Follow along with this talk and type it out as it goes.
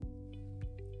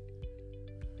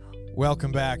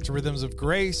Welcome back to Rhythms of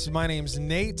Grace. My name's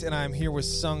Nate, and I'm here with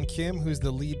Sung Kim, who's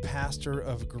the lead pastor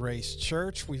of Grace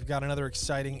Church. We've got another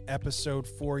exciting episode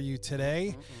for you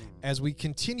today as we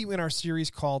continue in our series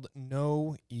called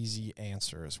No Easy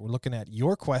Answers. We're looking at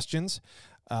your questions,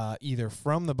 either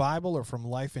from the Bible or from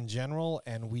life in general,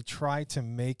 and we try to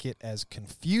make it as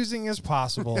confusing as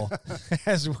possible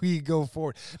as we go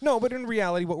forward. No, but in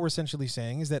reality, what we're essentially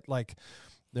saying is that,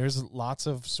 there's lots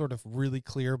of sort of really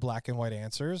clear black and white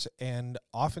answers, and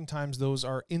oftentimes those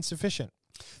are insufficient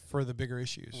for the bigger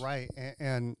issues. Right,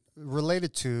 and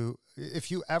related to, if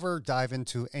you ever dive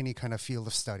into any kind of field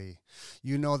of study,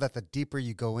 you know that the deeper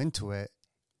you go into it,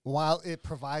 while it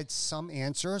provides some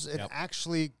answers, it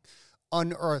actually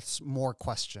unearths more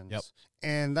questions. Yep.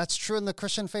 And that's true in the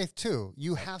Christian faith too.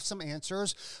 You have some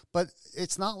answers, but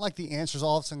it's not like the answers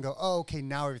all of a sudden go, oh, okay,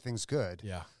 now everything's good.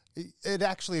 Yeah. It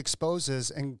actually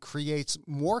exposes and creates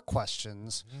more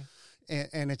questions,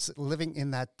 and it's living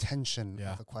in that tension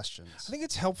of the questions. I think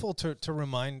it's helpful to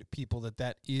remind people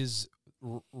that is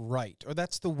right, or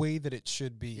that's the way that it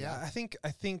should be. Yeah. I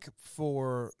think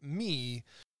for me,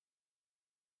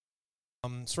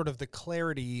 sort of the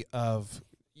clarity of,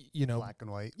 Black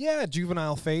and white. Yeah,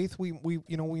 juvenile faith, we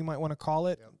might want to call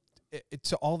it. Yep.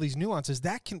 To all these nuances,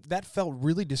 that felt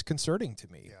really disconcerting to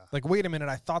me. Yeah. Like, wait a minute,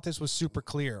 I thought this was super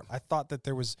clear. I thought that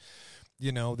there was,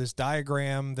 this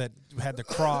diagram that had the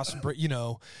cross,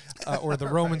 or the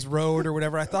Romans road or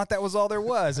whatever. I thought that was all there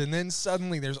was, and then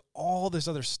suddenly there's all this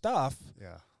other stuff.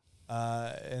 Yeah.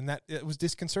 And that it was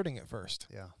disconcerting at first.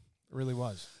 Yeah. It really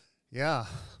was. Yeah.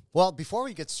 Well, before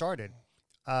we get started,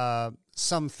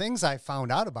 some things I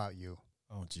found out about you.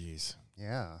 Oh, geez.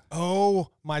 Yeah. Oh,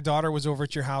 my daughter was over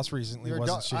at your house recently,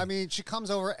 wasn't she? I mean, she comes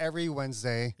over every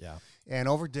Wednesday. Yeah. And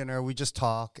over dinner, we just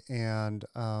talk. And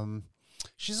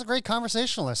she's a great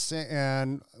conversationalist.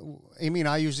 And Amy and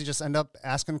I usually just end up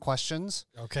asking questions.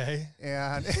 Okay.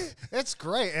 And it's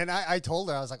great. And I told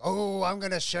her, I was like, oh, I'm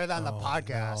going to share that on the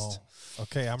podcast. No.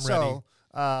 Okay, I'm ready.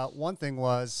 ready. One thing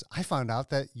was, I found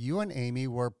out that you and Amy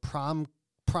were prom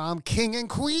king and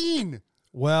queen.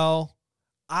 Well,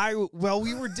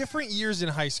 we were different years in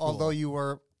high school. Although you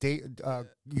were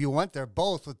you went there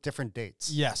both with different dates.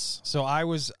 Yes. So I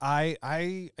was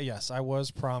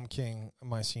prom king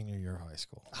my senior year of high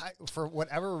school. For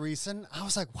whatever reason, I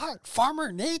was like, "What?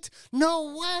 Farmer Nate?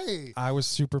 No way!" I was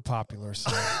super popular.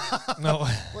 So no.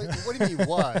 What do you mean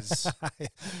was?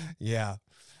 Yeah.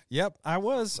 Yep. I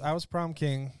was prom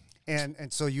king.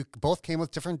 And so you both came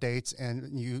with different dates,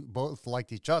 and you both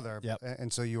liked each other. Yep.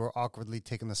 And so you were awkwardly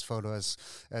taking this photo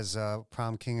as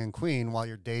prom king and queen while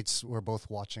your dates were both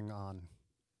watching on.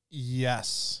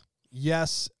 Yes.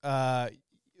 I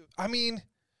mean,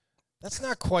 that's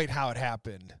not quite how it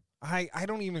happened. I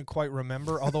don't even quite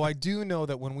remember, although I do know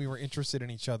that when we were interested in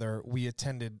each other, we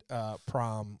attended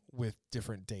prom with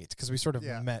different dates because we sort of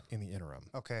met in the interim.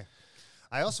 Okay.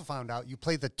 I also found out you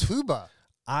played the tuba.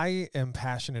 I am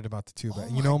passionate about the tuba.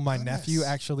 Oh my nephew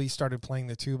actually started playing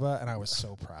the tuba, and I was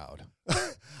so proud.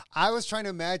 I was trying to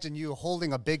imagine you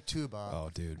holding a big tuba. Oh,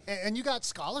 dude. And you got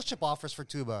scholarship offers for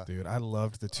tuba. Dude, I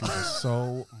loved the tuba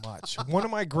so much. One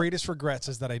of my greatest regrets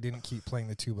is that I didn't keep playing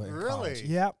the tuba in college.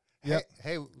 Yep. Yep.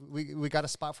 Hey, we got a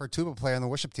spot for a tuba player on the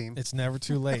worship team. It's never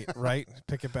too late, right?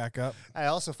 Pick it back up. I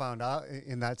also found out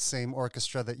in that same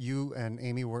orchestra that you and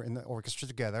Amy were in the orchestra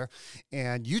together,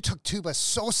 and you took tuba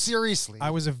so seriously. I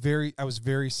was very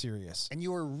serious. And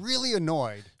you were really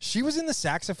annoyed. She was in the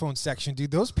saxophone section,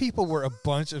 dude. Those people were a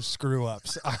bunch of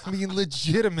screw-ups. I mean,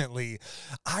 legitimately.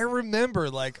 I remember,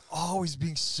 always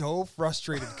being so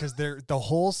frustrated because the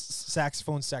whole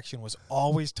saxophone section was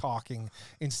always talking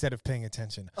instead of paying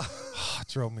attention. It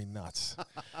drove me nuts.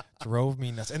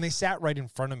 And they sat right in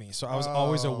front of me, so I was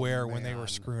always aware when they were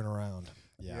screwing around.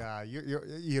 Yeah,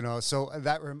 you're so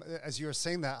that as you were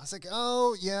saying that, I was like,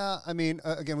 oh yeah. I mean,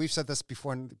 again, we've said this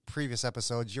before in previous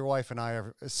episodes. Your wife and I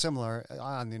are similar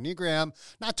on the Enneagram,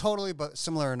 not totally, but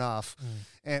similar enough.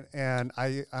 And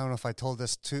I don't know if I told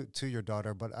this to your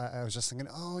daughter, but I was just thinking,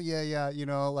 oh yeah,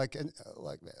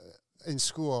 in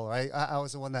school, right? I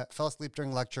was the one that fell asleep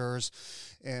during lectures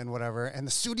and whatever. And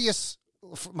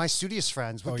my studious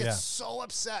friends would get so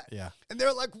upset. Yeah. And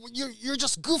they're like, you're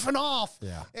just goofing off.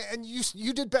 Yeah. And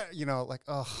you did better,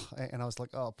 and I was like,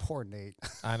 oh, poor Nate.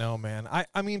 I know, man.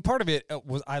 I mean, part of it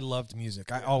was I loved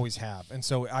music. I always have. And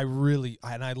so I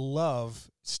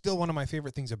love, still one of my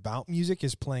favorite things about music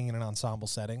is playing in an ensemble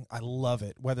setting. I love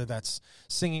it, whether that's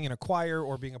singing in a choir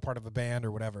or being a part of a band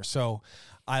or whatever. So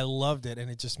I loved it, and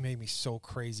it just made me so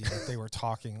crazy that they were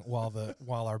talking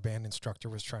while our band instructor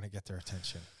was trying to get their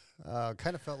attention.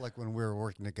 Kind of felt like when we were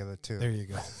working together too. There you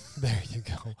go. There you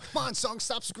go. Come on, Sung,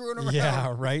 stop screwing around.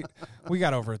 Yeah, right. We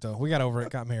got over it though. We got over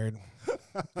it. Got married,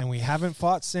 and we haven't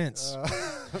fought since.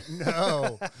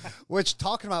 No. Which,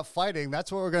 talking about fighting,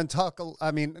 that's what we're going to talk.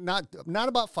 I mean, not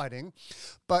about fighting,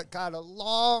 but got a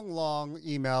long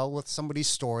email with somebody's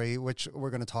story, which we're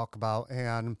going to talk about,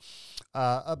 and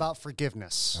about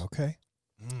forgiveness. Okay.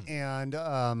 And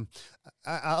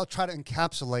I'll try to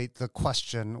encapsulate the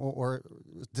question or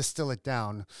distill it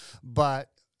down. But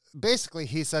basically,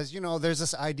 he says, there's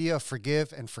this idea of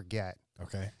forgive and forget.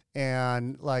 Okay.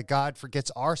 And like God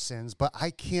forgets our sins, but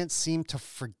I can't seem to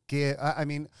forgive. I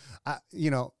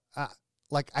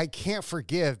can't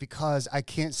forgive because I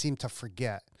can't seem to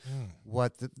forget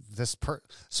what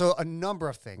So a number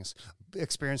of things.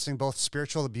 Experiencing both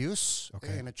spiritual abuse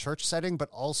in a church setting, but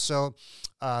also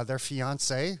their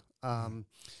fiance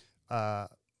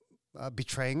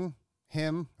betraying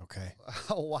him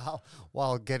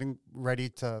while getting ready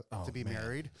to be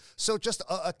married. So just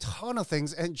a ton of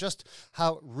things, and just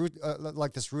how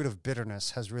this root of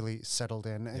bitterness has really settled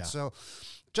in. And so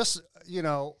just,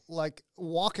 like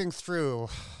walking through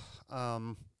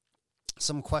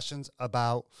some questions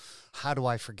about how do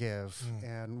I forgive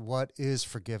and what is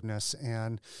forgiveness,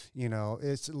 and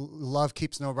it's love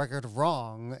keeps no record of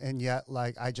wrong, and yet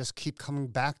like I just keep coming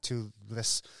back to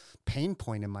this pain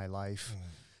point in my life.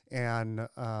 And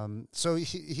so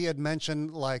he had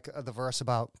mentioned like the verse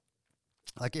about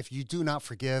like if you do not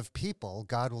forgive people,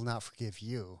 God will not forgive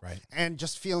you. Right. And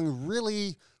just feeling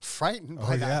really frightened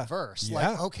by that verse.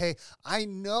 Yeah. Like, okay, I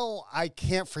know I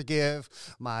can't forgive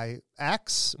my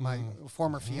ex, my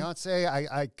former fiance.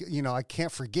 I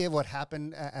can't forgive what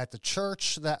happened at the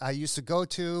church that I used to go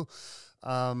to.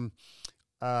 And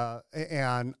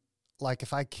like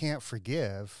if I can't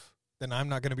forgive, then I'm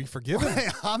not going to be forgiven.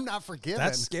 I'm not forgiven.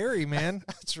 That's scary, man.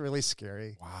 That's really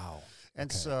scary. Wow.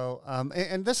 And so,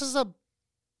 and this is a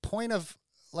point of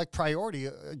like priority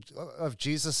of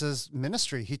Jesus's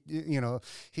ministry.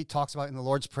 He talks about in the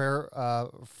Lord's Prayer,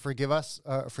 forgive us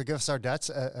our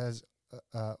debts as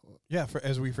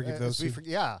as we forgive those who...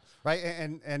 right.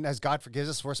 And as God forgives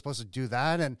us, we're supposed to do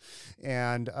that.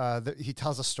 And he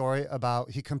tells a story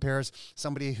about, he compares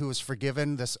somebody who is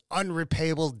forgiven this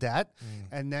unrepayable debt,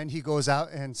 and then he goes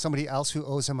out and somebody else who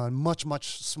owes him a much,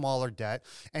 much smaller debt,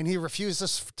 and he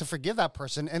refuses to forgive that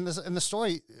person. And the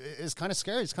story is kind of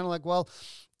scary. It's kind of like, well,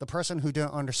 the person who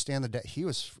didn't understand the debt he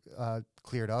was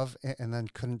cleared of and then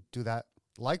couldn't do that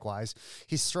likewise,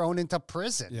 he's thrown into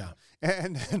prison. Yeah.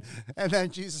 And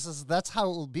then Jesus says, that's how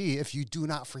it will be if you do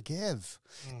not forgive.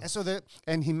 And so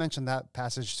and he mentioned that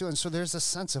passage too. And so there's a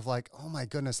sense of like, oh my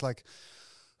goodness, like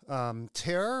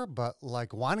terror, but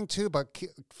like wanting to, but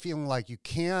feeling like you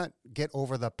can't get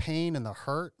over the pain and the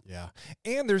hurt. Yeah.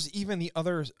 And there's even the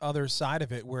other side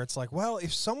of it where it's like, well,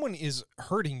 if someone is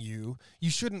hurting you, you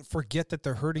shouldn't forget that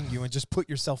they're hurting you and just put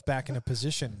yourself back in a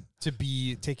position to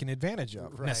be taken advantage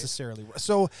of necessarily.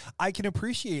 So I can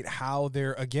appreciate how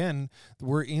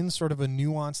we're in sort of a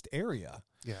nuanced area.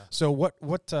 Yeah. So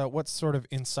what sort of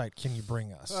insight can you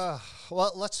bring us?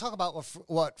 Well, let's talk about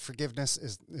what forgiveness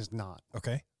is not.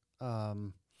 Okay.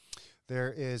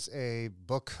 There is a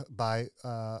book by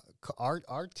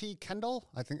R.T. Kendall,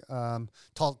 I think,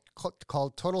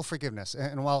 called Total Forgiveness.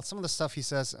 And while some of the stuff he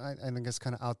says, I think is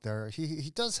kind of out there,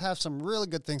 he does have some really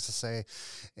good things to say.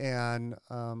 And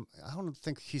I don't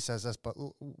think he says this, but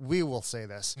we will say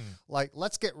this. Like,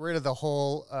 let's get rid of the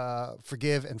whole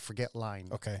forgive and forget line.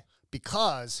 Okay.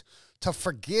 Because to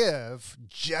forgive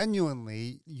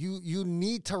genuinely, you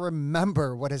need to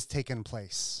remember what has taken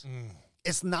place.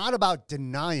 It's not about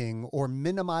denying or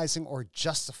minimizing or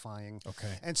justifying.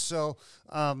 Okay. And so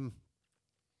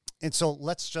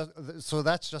that's just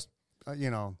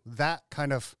that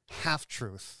kind of half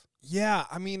truth. Yeah,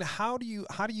 I mean, how do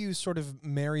you sort of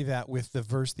marry that with the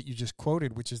verse that you just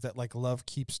quoted, which is that like love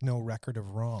keeps no record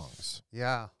of wrongs?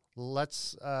 Yeah.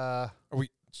 Let's Are we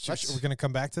going to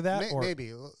come back to that?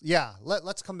 Maybe. Yeah.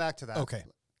 Let's come back to that. Okay.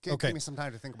 Give me some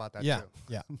time to think about that too.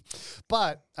 Yeah.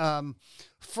 But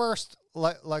first,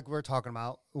 like we're talking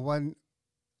about, when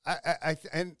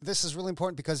and this is really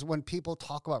important because when people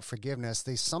talk about forgiveness,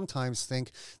 they sometimes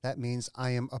think that means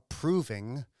I am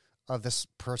approving of this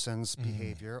person's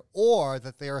behavior, or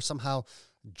that they are somehow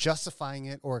justifying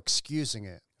it or excusing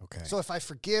it. Okay. So if I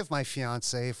forgive my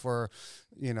fiance for,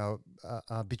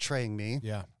 betraying me,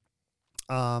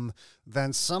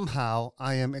 then somehow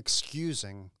I am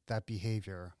excusing that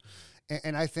behavior.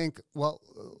 And I think, well,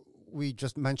 we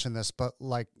just mentioned this, but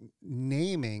like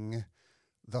naming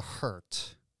the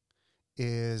hurt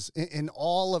is, in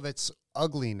all of its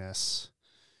ugliness,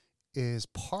 is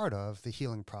part of the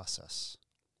healing process.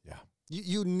 Yeah.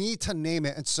 You need to name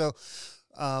it. And so,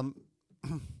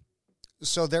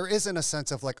 so there isn't a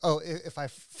sense of like, oh, if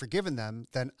I've forgiven them,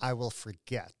 then I will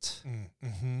forget.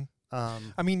 Mm-hmm.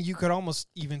 I mean, you could almost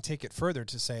even take it further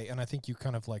to say, and I think you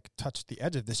kind of like touched the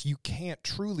edge of this, you can't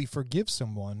truly forgive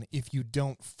someone if you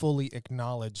don't fully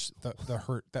acknowledge the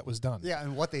hurt that was done. Yeah,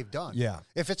 and what they've done. Yeah.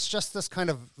 If it's just this kind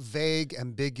of vague,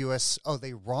 ambiguous, oh,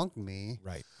 they wronged me.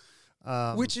 Right.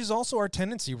 Which is also our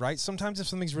tendency, right? Sometimes if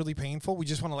something's really painful, we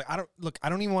just want to like, I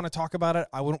don't even want to talk about it.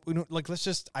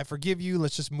 I forgive you.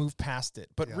 Let's just move past it.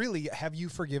 But really, have you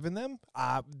forgiven them?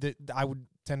 I would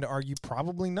tend to argue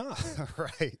probably not.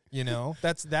 Right. You know,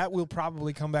 that will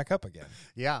probably come back up again.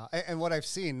 Yeah. And what I've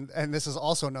seen, and this is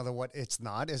also another what it's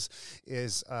not, is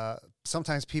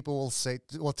sometimes people will say,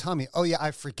 well, tell me, oh yeah,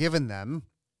 I've forgiven them.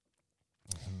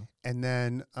 Mm-hmm. And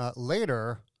then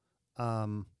later,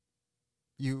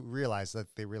 you realize that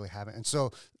they really haven't. And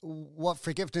so what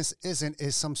forgiveness isn't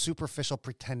is some superficial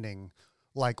pretending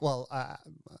like, well,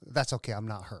 that's okay, I'm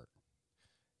not hurt.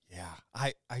 Yeah.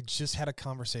 I just had a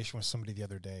conversation with somebody the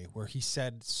other day where he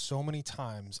said so many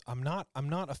times, I'm not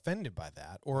offended by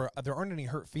that, or there aren't any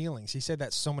hurt feelings. He said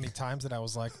that so many times that I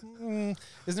was like, isn't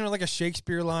there like a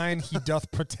Shakespeare line, he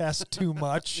doth protest too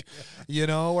much, you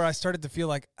know, where I started to feel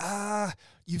like,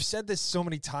 you've said this so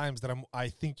many times that I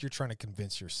think you're trying to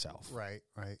convince yourself. Right.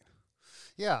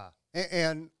 Yeah.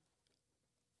 And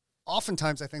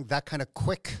oftentimes I think that kind of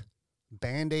quick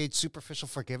Band-Aid superficial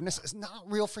forgiveness is not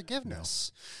real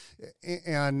forgiveness. No.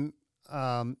 And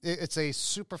it's a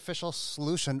superficial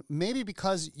solution, maybe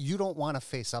because you don't want to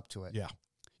face up to it. Yeah.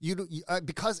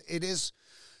 Because it is,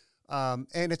 and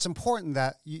it's important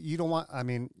that you don't want,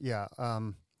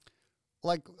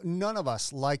 like none of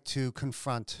us like to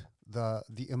confront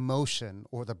the emotion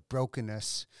or the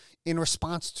brokenness in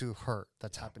response to hurt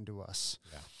that's happened to us.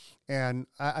 Yeah. And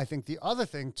I think the other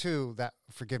thing, too, that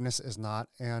forgiveness is not,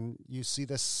 and you see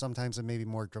this sometimes in maybe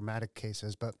more dramatic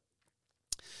cases, but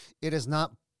it is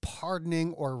not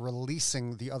pardoning or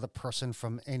releasing the other person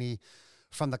from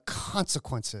the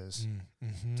consequences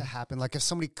to happen. Like if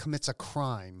somebody commits a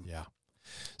crime. Yeah.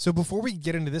 So before we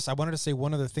get into this, I wanted to say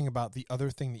one other thing about the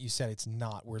other thing that you said, it's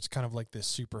not, where it's kind of like this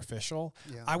superficial.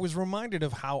 Yeah. I was reminded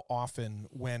of how often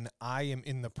when I am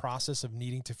in the process of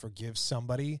needing to forgive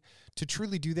somebody, to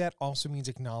truly do that also means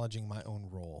acknowledging my own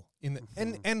role in the,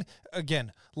 and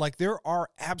again, like there are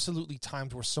absolutely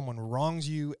times where someone wrongs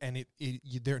you and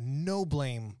no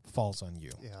blame falls on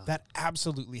you. Yeah. That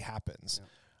absolutely happens. Yeah.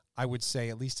 I would say,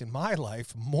 at least in my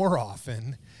life, more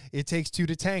often, it takes two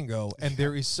to tango, and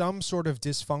there is some sort of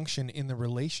dysfunction in the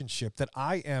relationship that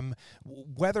I am,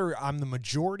 whether I'm the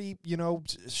majority,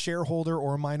 shareholder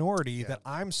or minority, that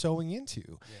I'm sowing into.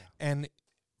 Yeah. And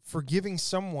forgiving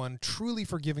someone, truly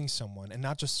forgiving someone, and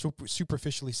not just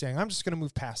superficially saying, I'm just going to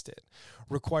move past it,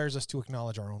 requires us to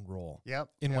acknowledge our own role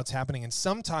in what's happening. And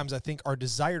sometimes I think our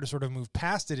desire to sort of move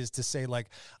past it is to say, like,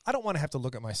 I don't want to have to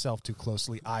look at myself too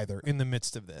closely either in the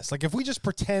midst of this. Like, if we just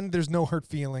pretend there's no hurt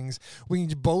feelings, we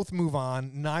can both move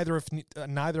on. Neither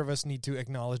of us need to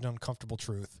acknowledge an uncomfortable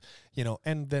truth,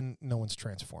 and then no one's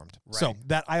transformed. Right. So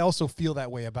that I also feel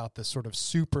that way about this sort of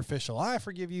superficial, I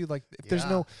forgive you. Like, if there's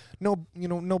no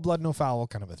blood, no foul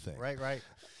kind of a thing. Right.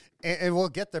 And we'll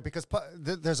get there because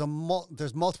there's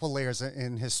multiple layers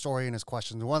in his story and his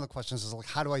questions. One of the questions is like,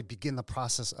 how do I begin the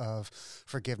process of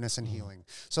forgiveness and healing?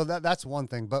 So that's one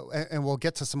thing. But and we'll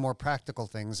get to some more practical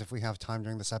things if we have time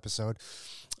during this episode.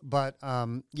 But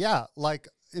like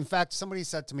in fact, somebody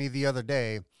said to me the other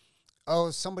day, "Oh,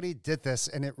 somebody did this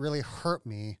and it really hurt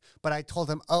me," but I told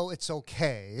them, "Oh, it's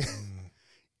okay,"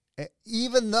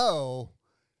 even though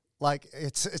like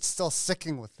it's still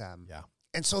sticking with them. Yeah.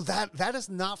 And so that is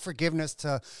not forgiveness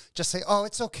to just say, oh,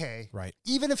 it's okay. Right.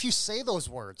 Even if you say those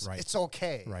words, it's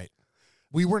okay. Right.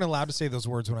 We weren't allowed to say those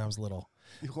words when I was little.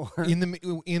 You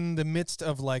weren't? In the midst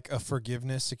of like a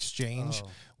forgiveness exchange,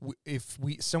 if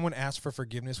someone asked for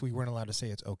forgiveness, we weren't allowed to say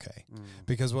it's okay.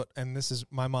 Because this is,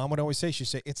 my mom would always say, she'd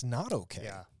say, it's not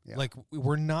okay. Yeah. Like,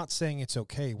 we're not saying it's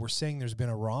okay. We're saying there's been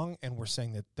a wrong, and we're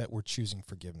saying that we're choosing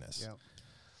forgiveness.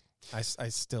 Yeah. I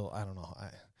still, I don't know.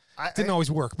 Didn't always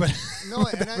work, but no,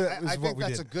 and I think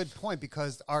that's a good point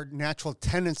because our natural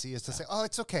tendency is to say, "Oh,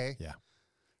 it's okay." Yeah,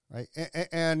 right.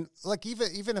 And like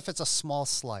even if it's a small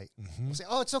slight, we'll say,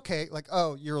 "Oh, it's okay." Like,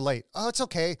 "Oh, you're late." "Oh, it's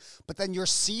okay," but then you're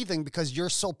seething because you're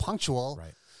so punctual,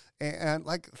 right? And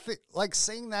like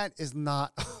saying that is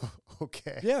not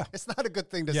okay. Yeah, it's not a good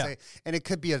thing to say, and it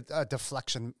could be a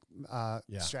deflection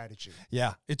strategy.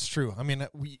 Yeah, it's true. I mean,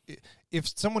 if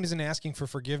someone isn't asking for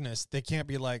forgiveness, they can't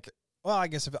be like, well, I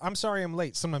guess if I'm sorry I'm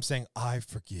late, sometimes saying I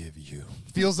forgive you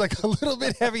feels like a little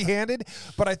bit heavy-handed,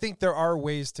 but I think there are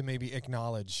ways to maybe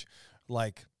acknowledge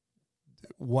like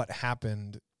what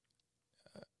happened,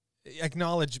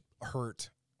 acknowledge hurt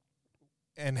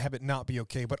and have it not be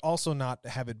okay, but also not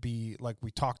have it be like we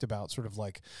talked about, sort of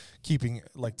like taking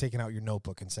out your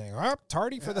notebook and saying, oh,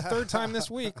 tardy for the third time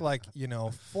this week, like,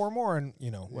 4 more and,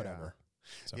 whatever.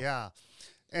 So. Yeah.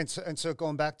 And so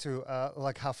going back to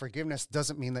like how forgiveness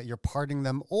doesn't mean that you're pardoning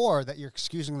them or that you're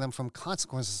excusing them from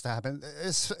consequences to happen,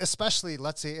 especially,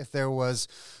 let's say, if there was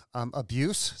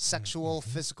abuse, sexual,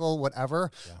 physical,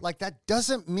 whatever. Yeah. Like that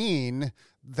doesn't mean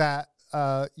that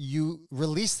you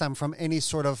release them from any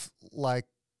sort of like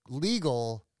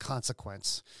legal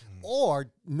consequence,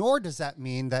 nor does that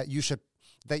mean that you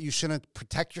shouldn't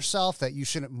protect yourself, that you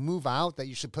shouldn't move out, that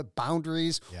you should put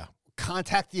boundaries. Yeah.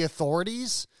 Contact the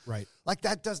authorities. Right. Like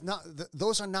that does not,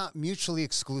 those are not mutually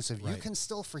exclusive. Right. You can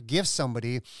still forgive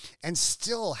somebody and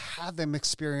still have them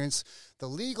experience the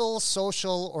legal,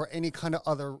 social, or any kind of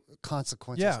other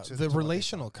consequences. Yeah, the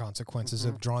relational consequences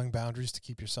of drawing boundaries to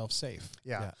keep yourself safe.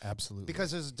 Yeah, absolutely. Because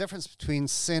there's a difference between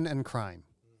sin and crime.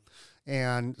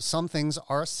 And some things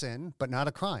are a sin, but not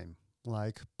a crime.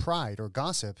 Like pride or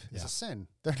gossip is a sin.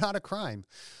 They're not a crime.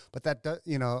 But that,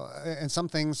 and some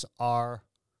things are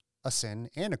a sin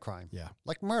and a crime,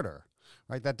 like murder,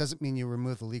 right? That doesn't mean you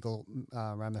remove the legal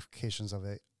ramifications of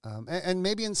it. And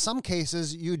maybe in some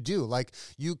cases you do, like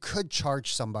you could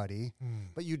charge somebody,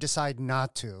 but you decide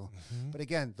not to. But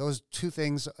again, those two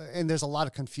things, and there's a lot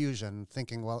of confusion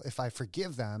thinking, well, if I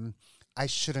forgive them, I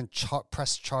shouldn't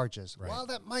press charges. Right. Well,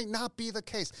 that might not be the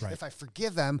case. Right. If I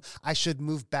forgive them, I should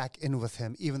move back in with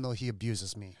him, even though he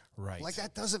abuses me. Right. Like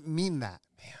that doesn't mean that.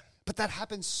 Man. But that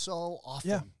happens so often.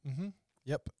 Yeah.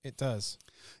 Yep, it does.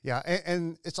 Yeah,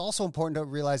 and it's also important to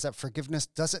realize that forgiveness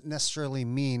doesn't necessarily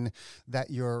mean that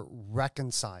you're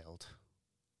reconciled.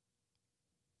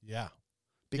 Yeah.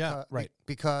 Right.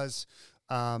 Because,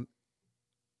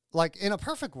 like in a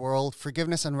perfect world,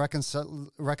 forgiveness and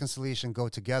reconciliation go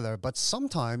together, but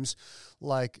sometimes,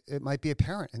 like it might be a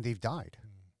parent and they've died.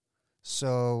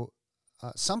 So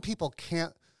some people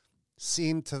can't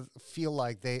seem to feel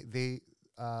like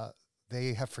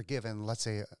they have forgiven, let's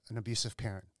say, an abusive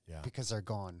parent because they're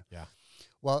gone. Yeah.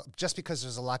 Well, just because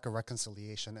there's a lack of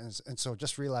reconciliation. And so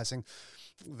just realizing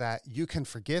that you can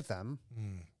forgive them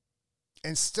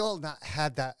and still not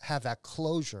have that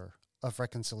closure of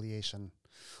reconciliation.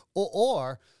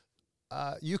 Or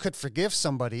you could forgive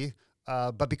somebody,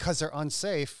 but because they're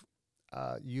unsafe,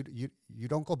 you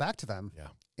don't go back to them. Yeah.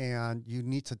 And you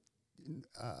need to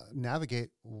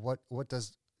navigate what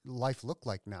does life look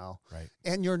like now, right?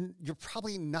 And you're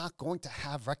probably not going to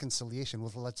have reconciliation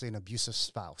with, let's say, an abusive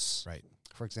spouse, right?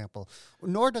 For example,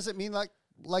 nor does it mean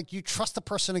like you trust the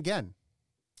person again.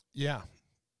 Yeah.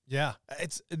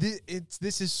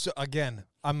 This is so, again,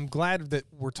 I'm glad that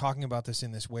we're talking about this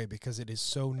in this way because it is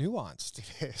so nuanced.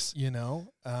 It is,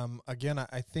 Again,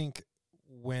 I think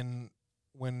when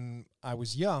I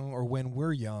was young, or when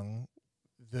we're young,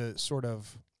 the sort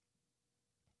of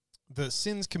the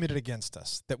sins committed against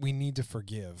us that we need to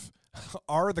forgive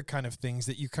are the kind of things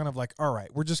that you kind of like, all right,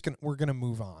 we're going to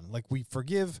move on. Like we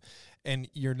forgive and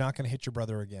you're not going to hit your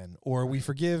brother again, or we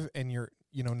forgive and you're,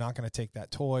 not going to take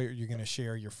that toy, or you're going to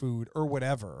share your food or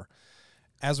whatever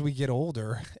as we get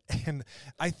older. And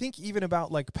I think even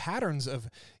about like patterns of,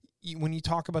 when you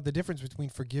talk about the difference between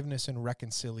forgiveness and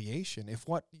reconciliation, if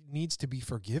what needs to be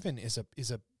forgiven is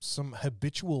some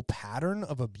habitual pattern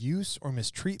of abuse or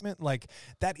mistreatment, like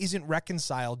that isn't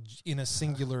reconciled in a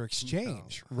singular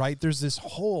exchange, right? There's this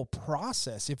whole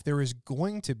process if there is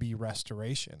going to be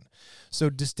restoration.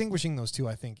 So distinguishing those two,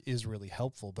 I think, is really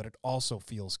helpful, but it also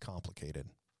feels complicated.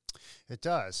 It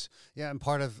does. Yeah, and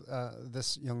part of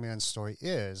this young man's story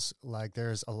is, like,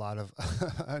 there's a lot of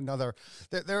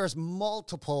there's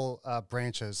multiple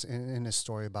branches in his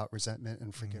story about resentment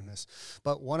and forgiveness.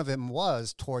 But one of them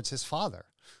was towards his father,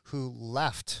 who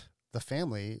left the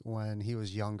family when he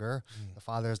was younger. The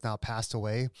father has now passed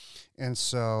away. And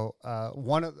so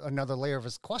another layer of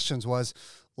his questions was,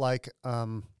 like,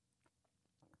 can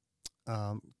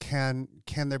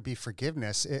there be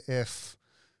forgiveness if,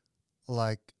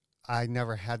 like, I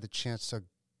never had the chance to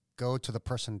go to the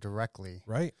person directly,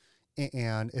 right?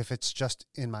 And if it's just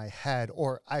in my head,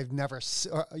 or I've never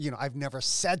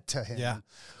said to him,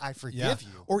 I forgive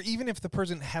you. Or even if the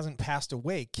person hasn't passed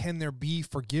away, can there be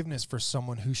forgiveness for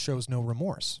someone who shows no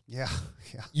remorse? Yeah.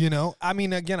 I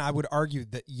mean, again, I would argue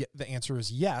that the answer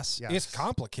is yes. It's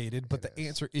complicated, but the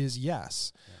answer is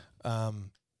yes.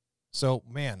 So,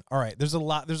 man, all right. There's a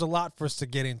lot for us to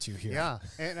get into here. Yeah,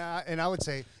 and I would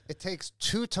say it takes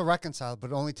two to reconcile,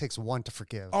 but it only takes one to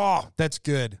forgive. Oh, that's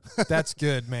good. That's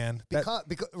good, man. because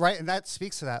right, and that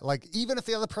speaks to that. Like, even if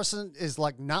the other person is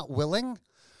like not willing,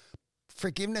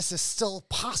 forgiveness is still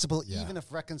possible, even if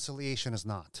reconciliation is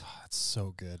not. Oh, that's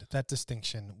so good. That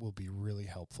distinction will be really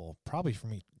helpful, probably for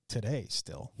me today.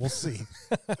 Still, we'll see.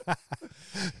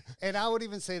 And I would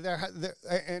even say there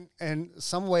and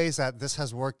some ways that this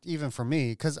has worked even for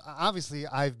me, because obviously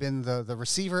I've been the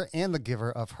receiver and the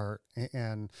giver of hurt,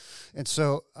 and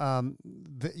so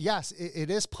yes, it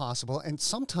is possible, and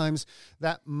sometimes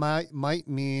that might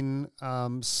mean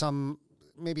some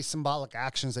maybe symbolic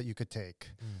actions that you could take.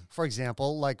 For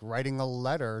example, like writing a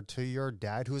letter to your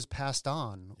dad who has passed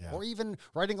on, or even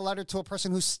writing a letter to a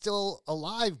person who's still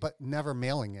alive but never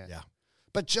mailing it. Yeah.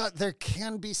 But there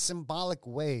can be symbolic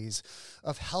ways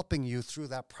of helping you through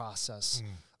that process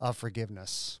of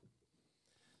forgiveness.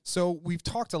 So we've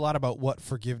talked a lot about what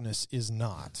forgiveness is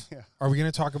not. Yeah. Are we going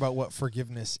to talk about what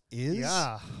forgiveness is?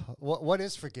 Yeah. What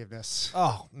is forgiveness?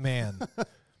 Oh, man.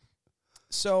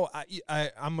 So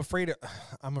I'm afraid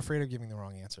of giving the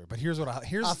wrong answer. But here's what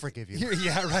I'll forgive you.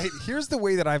 Yeah, right. Here's the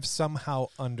way that I've somehow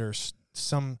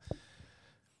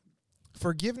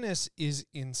forgiveness is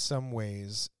in some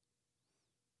ways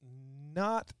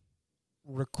not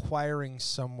requiring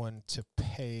someone to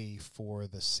pay for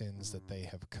the sins that they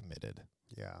have committed.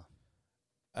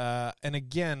 Yeah. And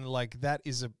again, like that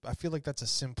is I feel like that's a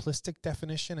simplistic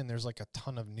definition, and there's like a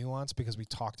ton of nuance because we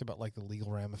talked about like the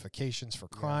legal ramifications for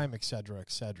crime, et cetera, et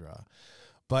cetera.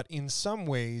 But in some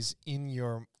ways, in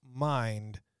your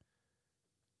mind,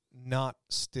 not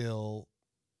still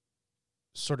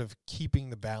sort of keeping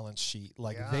the balance sheet,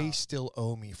 like they still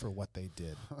owe me for what they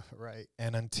did. Right.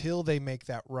 And until they make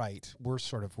that right, we're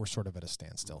sort of at a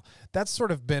standstill. That's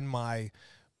sort of been my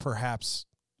perhaps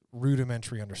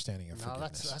rudimentary understanding of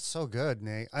forgiveness. That's so good,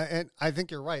 Nate. And I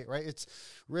think you're right. It's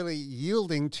really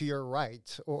yielding to your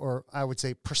right, or I would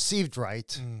say perceived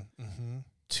right,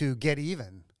 to get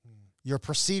even. Your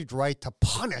perceived right to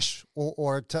punish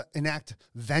or to enact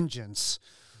vengeance,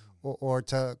 or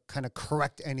to kind of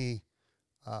correct any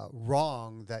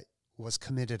wrong that was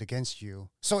committed against you.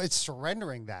 So it's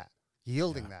surrendering that,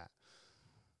 yielding that,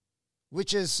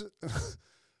 which is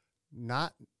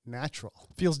not natural.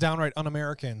 Feels downright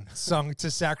un-American, sung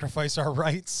to sacrifice our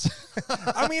rights.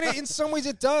 I mean, in some ways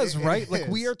it does, right? Like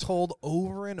we are told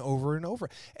over and over and over.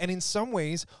 And in some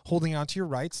ways, holding on to your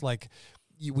rights, like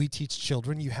we teach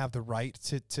children, you have the right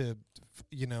to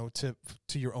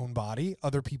your own body.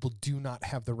 Other people do not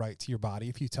have the right to your body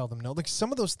if you tell them no. Like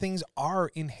some of those things are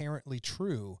inherently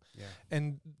true. Yeah.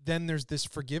 And then there's this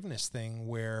forgiveness thing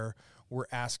where we're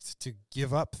asked to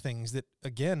give up things that,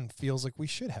 again, feels like we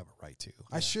should have a right to.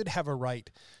 Yeah. I should have a right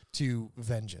to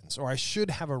vengeance, or I should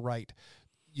have a right,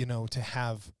 to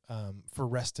have for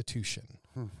restitution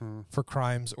for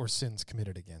crimes or sins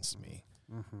committed against me.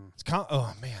 It's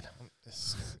oh man!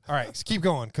 All right, let's keep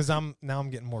going because I'm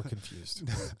getting more confused.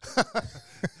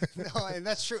 No, and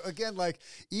that's true. Again, like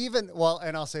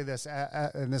and I'll say this,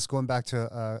 and this going back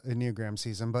to Enneagram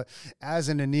season, but as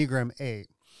an Enneagram 8,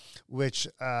 which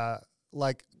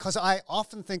because I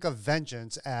often think of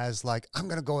vengeance as like, I'm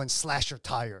going to go and slash your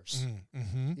tires,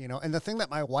 and the thing that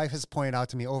my wife has pointed out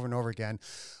to me over and over again,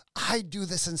 I do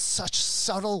this in such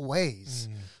subtle ways.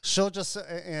 She'll just,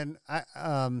 and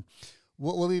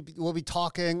we'll be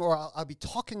talking, or I'll be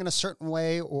talking in a certain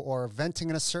way or venting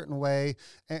in a certain way.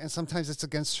 And sometimes it's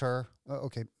against her.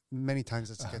 Okay. Many times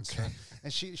it's against her.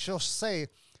 And she'll say,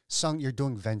 Sung, you're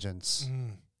doing vengeance.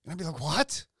 And I'd be like,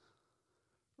 what?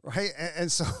 Right.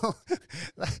 And so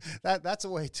that's a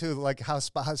way too, like how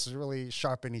spouses really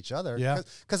sharpen each other. Yeah.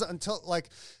 Because until like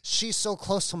she's so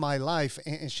close to my life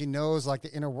and she knows like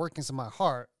the inner workings of my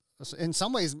heart in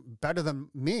some ways better than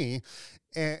me.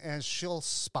 And she'll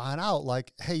spot out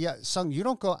like, hey, yeah, Sung, you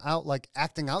don't go out like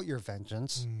acting out your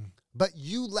vengeance, but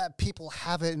you let people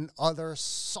have it in other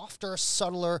softer,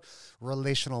 subtler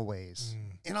relational ways.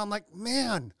 And I'm like,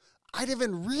 man, I didn't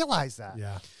even realize that.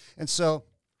 Yeah. And so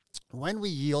when we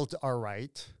yield our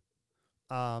right,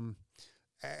 and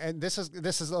this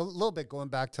is a little bit going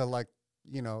back to like,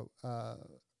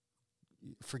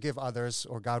 forgive others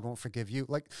or God won't forgive you.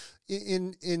 Like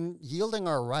in yielding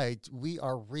our right, we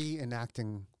are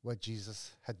reenacting what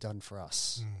Jesus had done for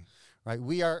us, right?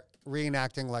 We are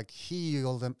reenacting like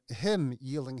him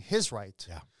yielding his right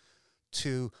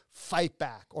to fight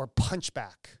back or punch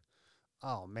back.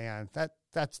 Oh man,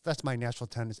 that's my natural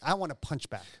tendency. I want to punch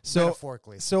back,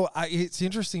 metaphorically. So it's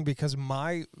interesting because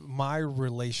my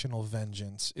relational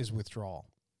vengeance is withdrawal.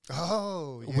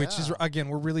 Oh, yeah. Which is, again,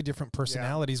 we're really different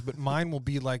personalities, but mine will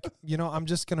be like, I'm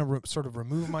just going to sort of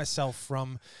remove myself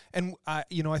from, and I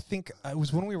think it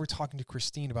was when we were talking to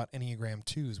Christine about Enneagram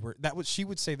 2s, where she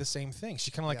would say the same thing.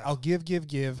 She kind of like, I'll give,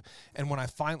 and when I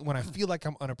feel like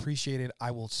I'm unappreciated,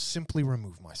 I will simply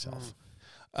remove myself.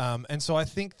 And so I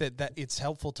think that it's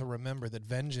helpful to remember that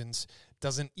vengeance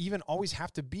doesn't even always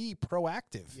have to be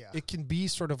proactive. Yeah. It can be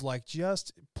sort of like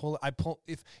just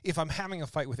if I'm having a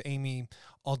fight with Amy,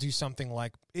 I'll do something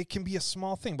like, it can be a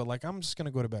small thing, but like, I'm just going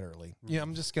to go to bed early. Yeah.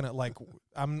 I'm just going to like,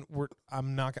 I'm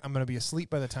going to be asleep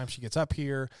by the time she gets up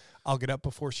here. I'll get up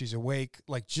before she's awake,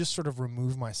 like just sort of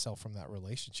remove myself from that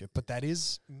relationship. But that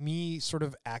is me sort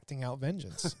of acting out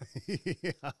vengeance.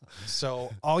 Yeah.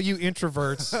 So all you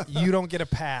introverts, you don't get a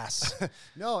pass.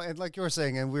 No, and like you were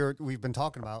saying, and we've been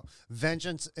talking about,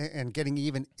 vengeance and getting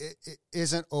even it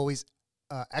isn't always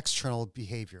external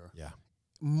behavior. Yeah.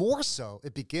 More so,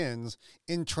 it begins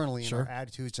internally Sure. in our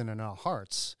attitudes and in our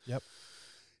hearts. Yep.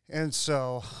 And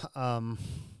so,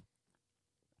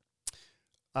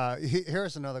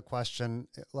 here's another question.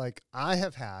 Like, I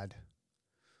have had,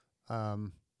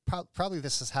 probably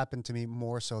this has happened to me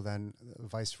more so than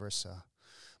vice versa.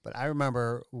 But I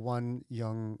remember one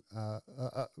young,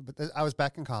 I was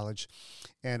back in college,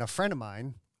 and a friend of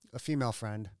mine, a female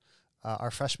friend,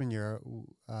 our freshman year,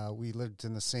 we lived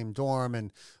in the same dorm,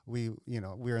 and we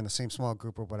were in the same small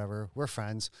group or whatever. We're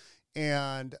friends.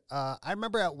 And I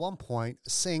remember at one point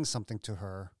saying something to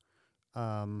her,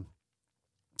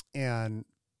 and,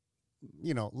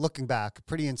 looking back,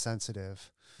 pretty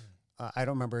insensitive. I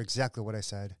don't remember exactly what I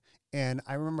said. And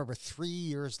I remember 3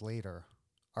 years later,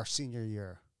 our senior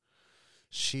year,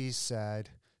 she said,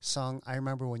 Sung, I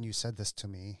remember when you said this to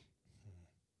me,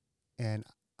 and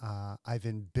I've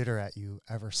been bitter at you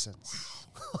ever since.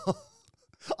 Wow.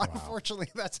 Unfortunately,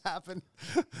 that's happened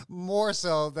more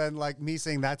so than like me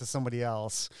saying that to somebody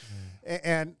else.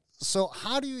 And so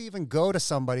how do you even go to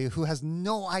somebody who has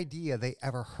no idea they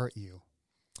ever hurt you?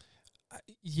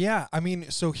 Yeah. I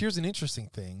mean, so here's an interesting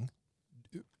thing.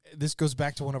 This goes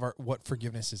back to one of our, what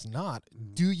forgiveness is not.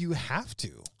 Do you have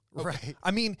to? Okay. Right.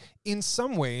 I mean, in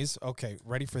some ways, okay,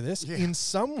 ready for this? Yeah. In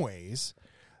some ways,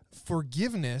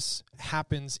 forgiveness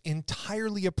happens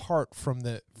entirely apart from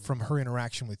her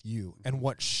interaction with you. And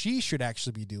what she should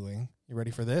actually be doing, you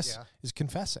ready for this? Yeah. Is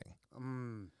confessing.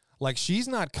 Like, she's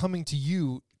not coming to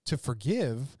you to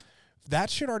forgive. That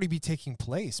should already be taking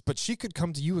place. But she could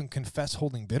come to you and confess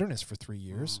holding bitterness for 3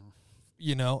 years.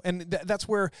 And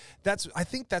I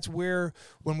think that's where,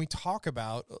 when we talk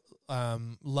about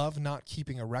love not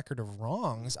keeping a record of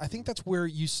wrongs, I think that's where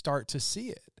you start to see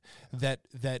it,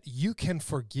 that you can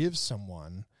forgive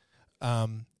someone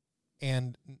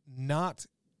and not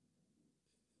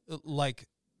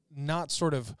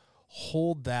sort of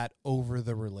hold that over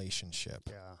the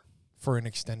relationship for an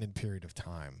extended period of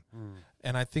time.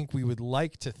 And I think we would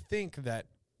like to think that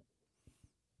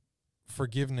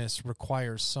forgiveness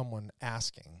requires someone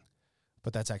asking,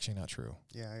 but that's actually not true.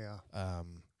 Yeah.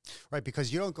 Right,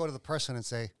 because you don't go to the person and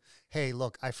say, "Hey,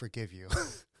 look, I forgive you."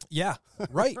 Yeah,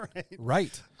 right.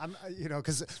 Right. I'm,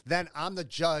 because then I'm the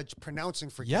judge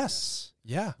pronouncing forgiveness.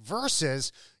 Yes. Yeah.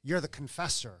 Versus you're the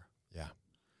confessor. Yeah.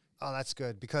 Oh, that's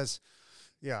good because,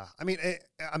 I mean,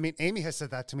 Amy has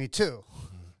said that to me too.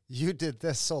 You did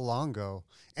this so long ago,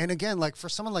 and again, like for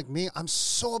someone like me, I'm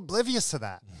so oblivious to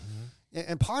that.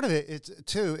 And part of it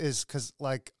is because,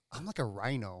 like, I'm like a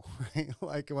rhino, right?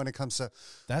 Like, when it comes to...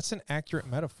 That's an accurate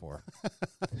metaphor.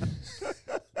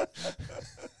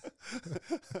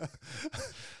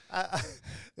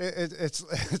 It's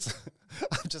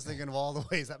I'm just thinking of all the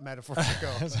ways that metaphor could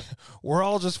go. We're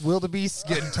all just wildebeests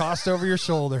getting tossed over your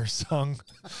shoulders, Sung.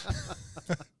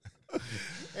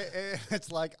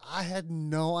 It's like, I had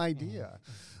no idea.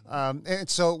 And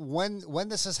so when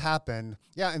this has happened,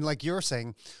 and like you're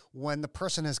saying, when the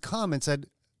person has come and said,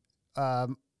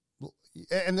 and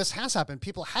this has happened,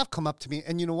 people have come up to me,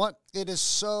 and you know what? It's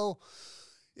so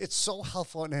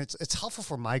helpful, and it's helpful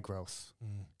for my growth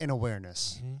and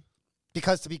awareness.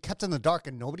 Because to be kept in the dark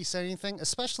and nobody said anything,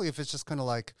 especially if it's just kind of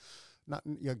like, not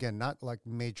like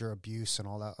major abuse and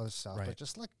all that other stuff, but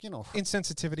just like,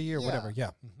 insensitivity or whatever. Yeah.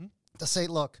 Mm-hmm. To say,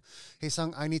 look, hey,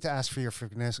 Sung, I need to ask for your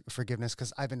forgiveness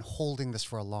because I've been holding this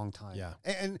for a long time. Yeah.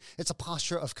 And it's a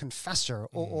posture of confessor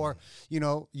or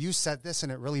you said this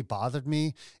and it really bothered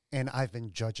me and I've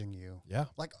been judging you. Yeah.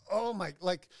 Like, oh my,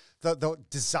 like the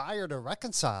desire to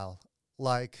reconcile,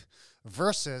 like,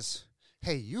 versus,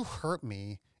 hey, you hurt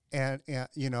me And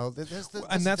you know,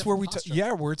 and that's where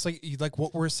where it's like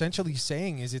what we're essentially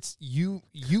saying is it's you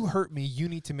hurt me, you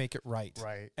need to make it right.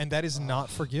 Right. And that is not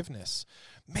forgiveness.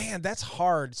 Man, that's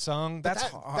hard, Sung. That's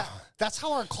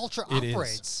how our culture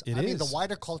operates. It I mean, is. the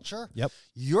wider culture. Yep.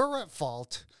 You're at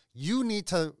fault. You need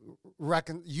to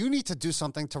You need to do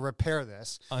something to repair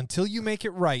this. Until you make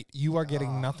it right, you are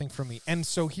getting nothing from me. And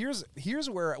so here's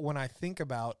where, when I think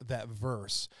about that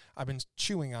verse, I've been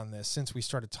chewing on this since we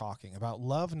started talking about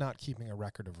love not keeping a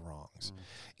record of wrongs.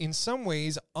 In some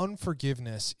ways,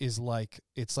 unforgiveness is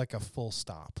it's like a full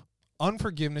stop.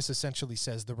 Unforgiveness essentially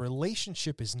says the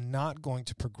relationship is not going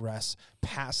to progress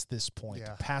past this point,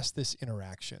 past this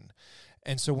interaction.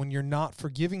 And so when you're not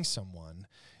forgiving someone,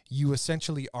 you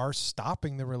essentially are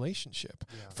stopping the relationship.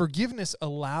 Yeah. Forgiveness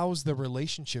allows the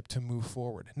relationship to move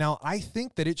forward. Now, I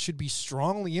think that it should be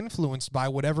strongly influenced by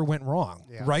whatever went wrong,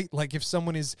 right? Like if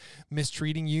someone is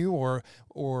mistreating you or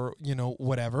you know,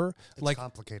 whatever. It's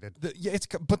complicated.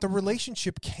 But the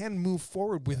relationship can move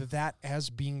forward with that as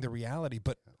being the reality.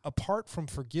 But apart from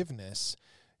forgiveness,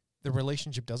 the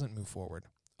relationship doesn't move forward.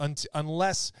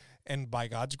 Unless, and by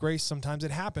God's grace, sometimes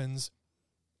it happens,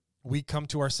 we come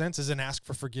to our senses and ask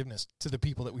for forgiveness to the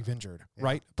people that we've injured,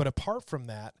 right? But apart from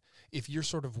that, if you're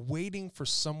sort of waiting for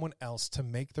someone else to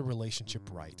make the relationship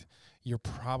right, you're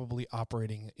probably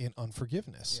operating in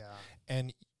unforgiveness. Yeah.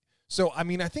 And so, I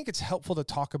mean, I think it's helpful to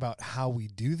talk about how we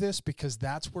do this because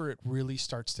that's where it really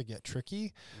starts to get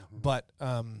tricky. But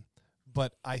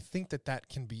I think that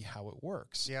can be how it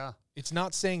works. Yeah. It's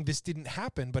not saying this didn't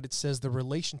happen, but it says the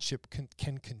relationship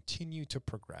can continue to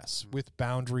progress with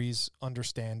boundaries,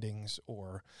 understandings,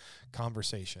 or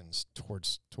conversations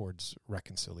towards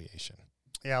reconciliation.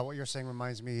 Yeah, what you're saying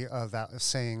reminds me of that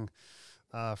saying,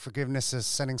 forgiveness is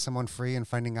setting someone free and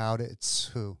finding out it's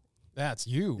who. That's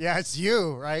you. Yeah, it's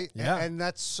you, right? Yeah. And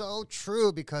that's so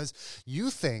true because you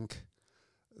think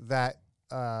that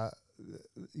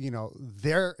you know,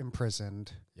 they're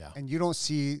imprisoned, and you don't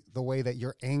see the way that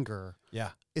your anger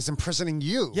is imprisoning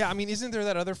you. Yeah, I mean, isn't there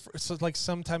that other, so like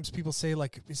sometimes people say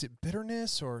like, is it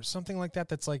bitterness or something like that?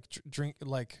 That's like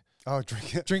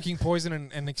drinking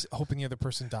poison and hoping the other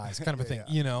person dies, kind of a thing,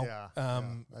 you know? Yeah,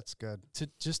 that's good.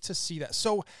 To see that.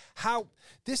 So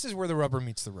this is where the rubber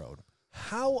meets the road.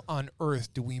 How on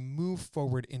earth do we move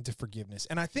forward into forgiveness?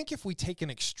 And I think if we take an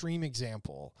extreme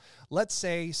example, let's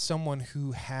say someone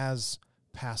who has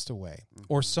passed away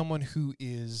or someone who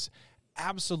is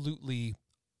absolutely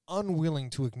unwilling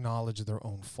to acknowledge their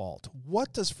own fault.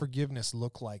 What does forgiveness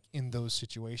look like in those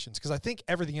situations? Because I think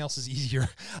everything else is easier.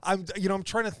 I'm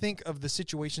trying to think of the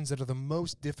situations that are the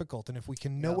most difficult. And if we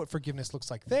can know what forgiveness looks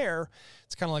like there,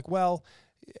 it's kind of like, well,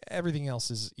 everything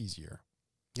else is easier.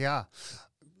 Yeah.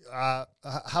 How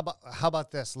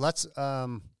about this? Let's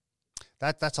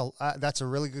that's a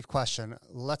really good question.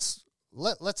 Let's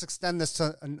extend this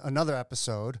to another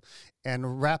episode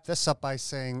and wrap this up by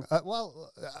saying,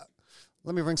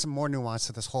 let me bring some more nuance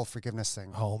to this whole forgiveness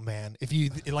thing. Oh man, if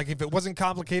it wasn't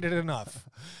complicated enough.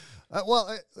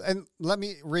 And let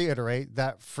me reiterate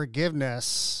that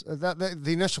forgiveness, the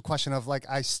initial question of like,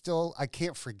 I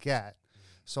can't forget,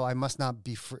 so I must not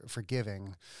be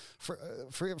forgiving.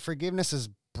 Forgiveness is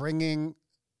bringing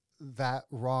that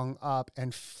wrong up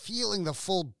and feeling the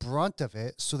full brunt of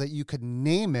it so that you could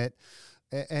name it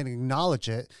and acknowledge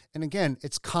it. And again,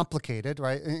 it's complicated,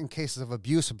 right? In cases of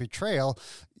abuse or betrayal,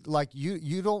 like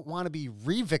you don't want to be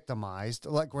re-victimized.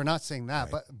 Like, we're not saying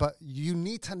that, right. but you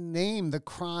need to name the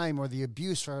crime or the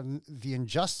abuse or the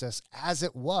injustice as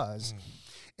it was.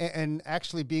 And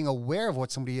actually being aware of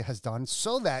what somebody has done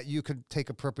so that you could take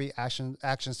appropriate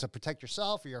actions to protect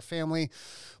yourself or your family.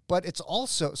 But it's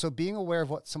also, so being aware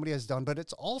of what somebody has done, but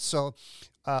it's also,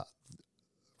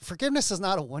 forgiveness is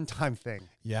not a one-time thing.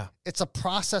 Yeah. It's a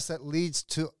process that leads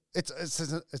to,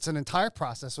 it's an entire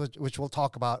process, which we'll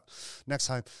talk about next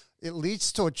time. It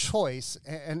leads to a choice,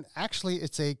 and actually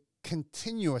it's a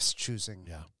continuous choosing.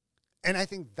 Yeah. And I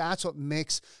think that's what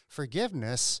makes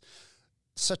forgiveness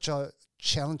such a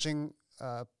challenging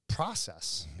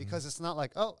process, because it's not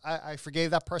like, oh, I forgave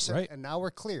that person and now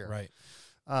we're clear. Right.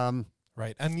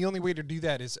 Right. And the only way to do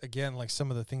that is, again, like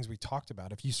some of the things we talked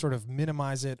about. If you sort of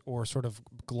minimize it or sort of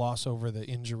gloss over the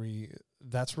injury,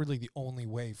 that's really the only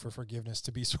way for forgiveness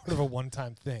to be sort of a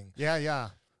one-time thing. Yeah.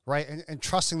 Right. And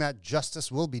trusting that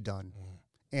justice will be done.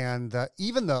 And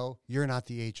even though you're not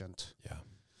the agent. Yeah.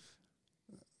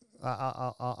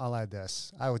 I'll add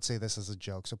this. I would say this as a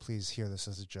joke, so please hear this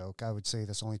as a joke. I would say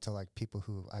this only to like people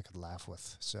who I could laugh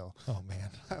with. So, oh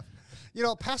man,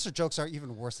 pastor jokes are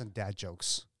even worse than dad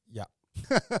jokes. Yeah,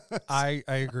 I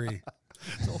agree.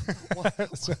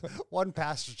 One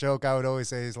pastor joke I would always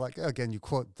say is like, again, you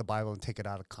quote the Bible and take it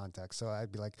out of context. So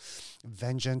I'd be like,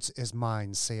 vengeance is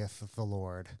mine, saith the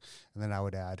Lord. And then I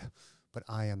would add, but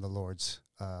I am the Lord's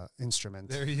instrument.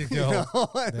 There you go.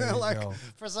 And there you like, go.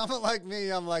 for someone like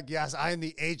me, I'm like, yes, I am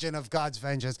the agent of God's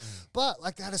vengeance. But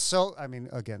like, that is so, I mean,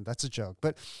 again, that's a joke.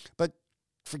 But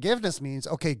forgiveness means,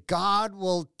 okay, God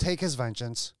will take his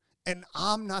vengeance and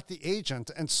I'm not the agent.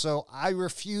 And so I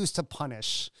refuse to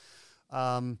punish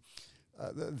the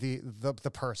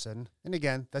person. And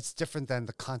again, that's different than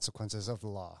the consequences of the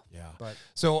law. Yeah. But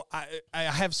so I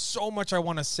have so much I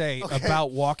want to say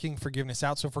about walking forgiveness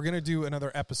out. So if we're going to do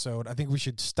another episode, I think we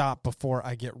should stop before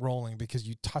I get rolling, because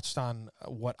you touched on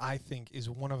what I think is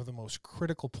one of the most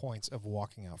critical points of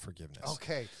walking out forgiveness.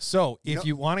 okay. So if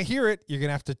you want to hear it, you're going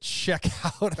to have to check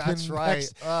out That's the right.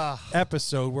 next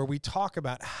episode where we talk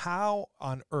about how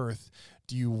on earth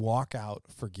do you walk out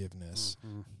forgiveness,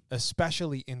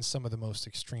 especially in some of the most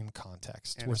extreme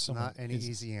contexts. And where it's someone not any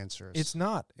easy answers. It's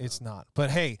not. It's not. But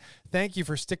hey, thank you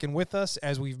for sticking with us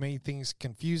as we've made things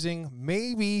confusing.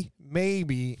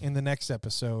 Maybe in the next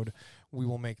episode, we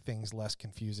will make things less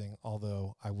confusing,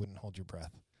 although I wouldn't hold your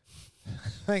breath.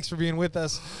 Thanks for being with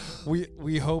us.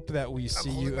 We hope that we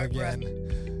see you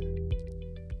again